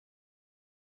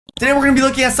Today we're going to be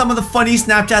looking at some of the funniest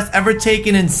Snapchats ever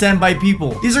taken and sent by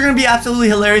people. These are going to be absolutely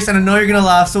hilarious and I know you're going to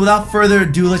laugh. So without further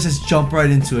ado, let's just jump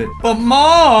right into it. But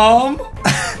mom!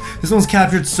 This one's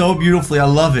captured so beautifully. I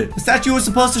love it. The statue was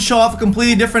supposed to show off a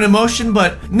completely different emotion,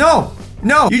 but no,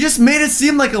 you just made it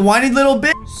seem like a whiny little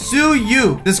bitch. Sue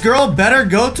you. This girl better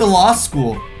go to law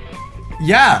school.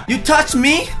 Yeah, you touch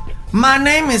me? My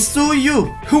name is Sue Yu.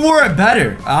 Who wore it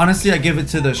better? Honestly, I give it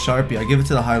to the Sharpie. I give it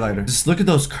to the highlighter. Just look at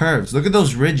those curves. Look at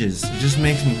those ridges. It just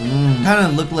makes me kind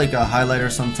of look like a highlighter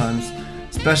sometimes,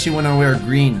 especially when I wear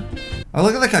green. I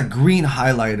look like a green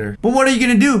highlighter. But what are you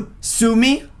gonna do? Sue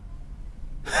me?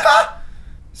 Ha!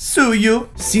 Sue you.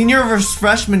 Senior versus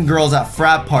freshman girls at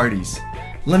frat parties.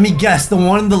 Let me guess, the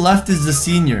one on the left is the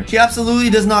senior. She absolutely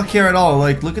does not care at all.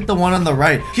 Like, look at the one on the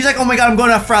right. She's like, oh my god, I'm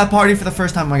going to a frat party for the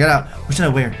first time. Oh my god, what should I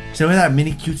wear? Should I wear that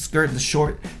mini cute skirt, the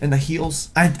short, and the heels?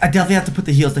 I definitely have to put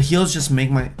the heels. The heels just make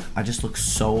I just look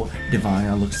so divine.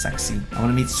 I look sexy. I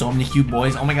want to meet so many cute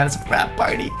boys. Oh my god, it's a frat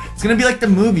party. It's gonna be like the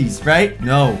movies, right?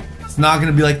 No, it's not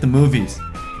gonna be like the movies.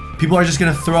 People are just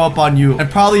gonna throw up on you and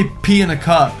probably pee in a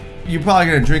cup. You're probably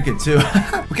gonna drink it too.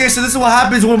 Okay, so this is what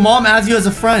happens when mom adds you as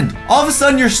a friend. All of a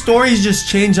sudden, your stories just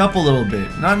change up a little bit.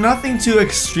 Nothing too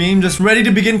extreme, just ready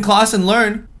to begin class and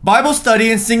learn. Bible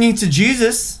study and singing to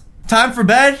Jesus. Time for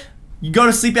bed. You go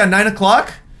to sleep at 9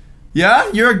 o'clock? Yeah,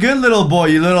 you're a good little boy,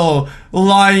 you little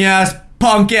lying ass,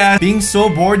 punk ass. Being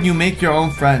so bored, you make your own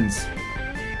friends.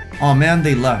 Oh man,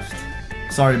 they left.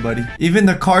 Sorry, buddy. Even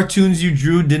the cartoons you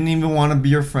drew didn't even want to be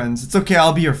your friends. It's okay,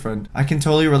 I'll be your friend. I can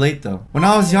totally relate though. When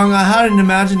I was young, I had an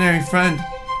imaginary friend.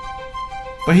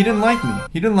 But he didn't like me.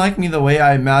 He didn't like me the way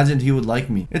I imagined he would like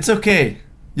me. It's okay.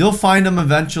 You'll find him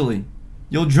eventually.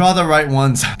 You'll draw the right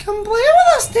ones. Come play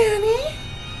with us, Danny.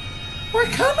 We're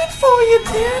coming for you,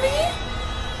 Danny.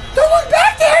 Don't look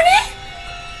back,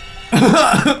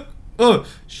 Danny. Oh,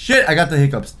 shit. I got the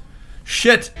hiccups.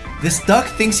 Shit. This duck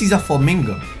thinks he's a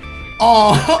flamingo.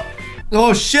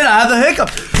 Oh shit, I have the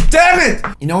hiccups. Damn it!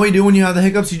 You know what you do when you have the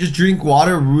hiccups? You just drink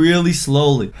water really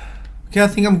slowly. Okay, I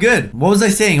think I'm good. What was I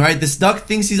saying, right? This duck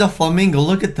thinks he's a flamingo.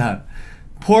 Look at that.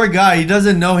 Poor guy, he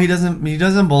doesn't know he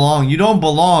doesn't belong. You don't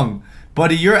belong,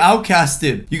 buddy. You're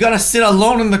outcasted. You gotta sit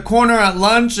alone in the corner at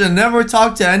lunch and never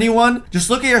talk to anyone.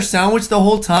 Just look at your sandwich the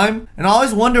whole time and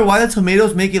always wonder why the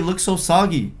tomatoes make it look so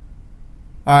soggy.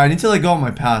 Alright, I need to let go of my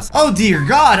past. Oh dear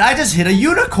god, I just hit a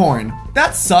unicorn.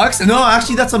 That sucks. No,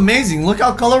 actually that's amazing. Look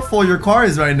how colorful your car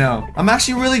is right now. I'm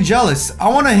actually really jealous. I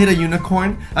want to hit a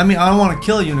unicorn. I mean, I don't want to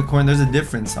kill a unicorn. There's a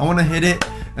difference. I want to hit it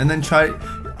and then try.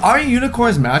 Aren't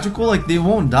unicorns magical? Like, they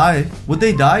won't die. Would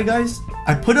they die, guys?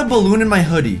 I put a balloon in my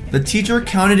hoodie. The teacher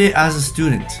counted it as a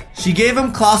student. She gave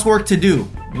him classwork to do.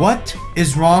 What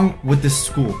is wrong with this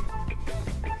school?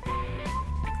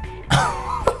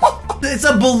 It's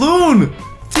a balloon!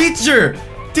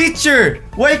 Teacher,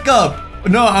 wake up.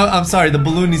 No, I'm sorry, the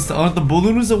balloon needs to, oh, the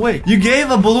balloon is awake. You gave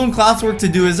a balloon classwork to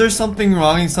do. Is there something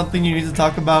wrong? Something you need to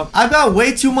talk about? I've got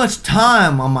way too much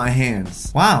time on my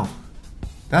hands. Wow,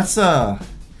 that's a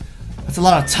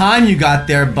lot of time you got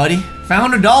there, buddy.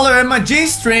 Found $1 in my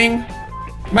G-string.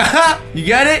 You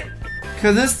get it?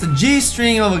 Cause it's the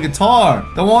G-string of a guitar.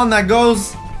 The one that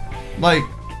goes like,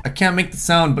 I can't make the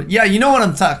sound, but yeah, you know what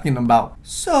I'm talking about.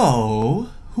 So,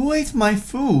 who ate my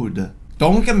food?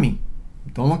 Don't look at me.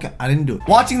 Don't look at, I didn't do it.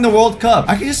 Watching the World Cup.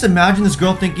 I can just imagine this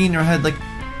girl thinking in her head like,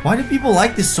 why do people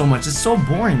like this so much? It's so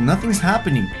boring. Nothing's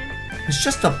happening. It's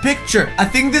just a picture. I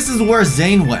think this is where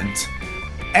Zayn went.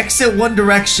 Exit One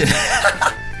Direction.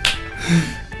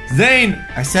 Zayn.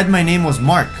 I said my name was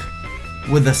Mark.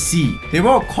 With a C. They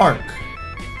wrote Kark.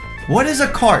 What is a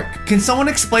kark? Can someone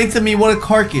explain to me what a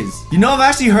kark is? You know, I've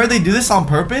actually heard they do this on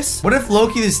purpose. What if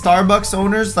Loki, the Starbucks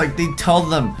owners, like they'll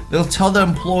tell the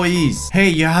employees, hey,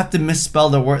 you have to misspell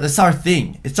the word. That's our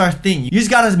thing. It's our thing. You just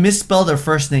gotta misspell their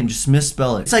first name. Just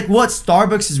misspell it. It's like what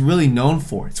Starbucks is really known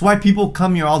for. It's why people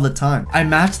come here all the time. I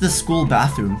matched the school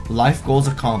bathroom. Life goals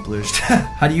accomplished.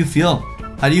 How do you feel?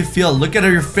 How do you feel? Look at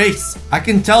your face. I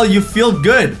can tell you feel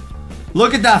good.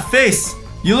 Look at that face.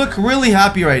 You look really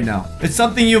happy right now. It's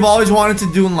something you've always wanted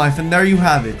to do in life, and there you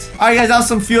have it. Alright guys, that was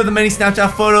some few of the many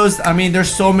Snapchat photos. I mean,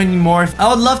 there's so many more. I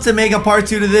would love to make a part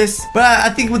 2 to this, but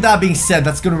I think with that being said,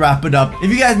 that's gonna wrap it up.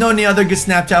 If you guys know any other good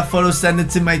Snapchat photos, send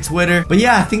it to my Twitter. But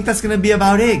yeah, I think that's gonna be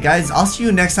about it, guys. I'll see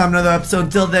you next time in another episode.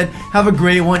 Until then, have a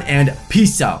great one, and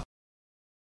peace out.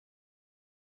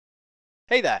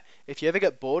 Hey there, if you ever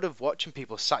get bored of watching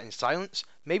people sat in silence,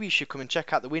 maybe you should come and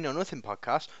check out the We Know Nothing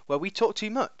podcast, where we talk too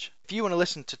much. If you want to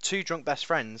listen to two drunk best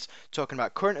friends talking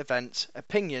about current events,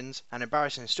 opinions, and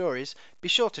embarrassing stories, be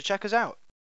sure to check us out.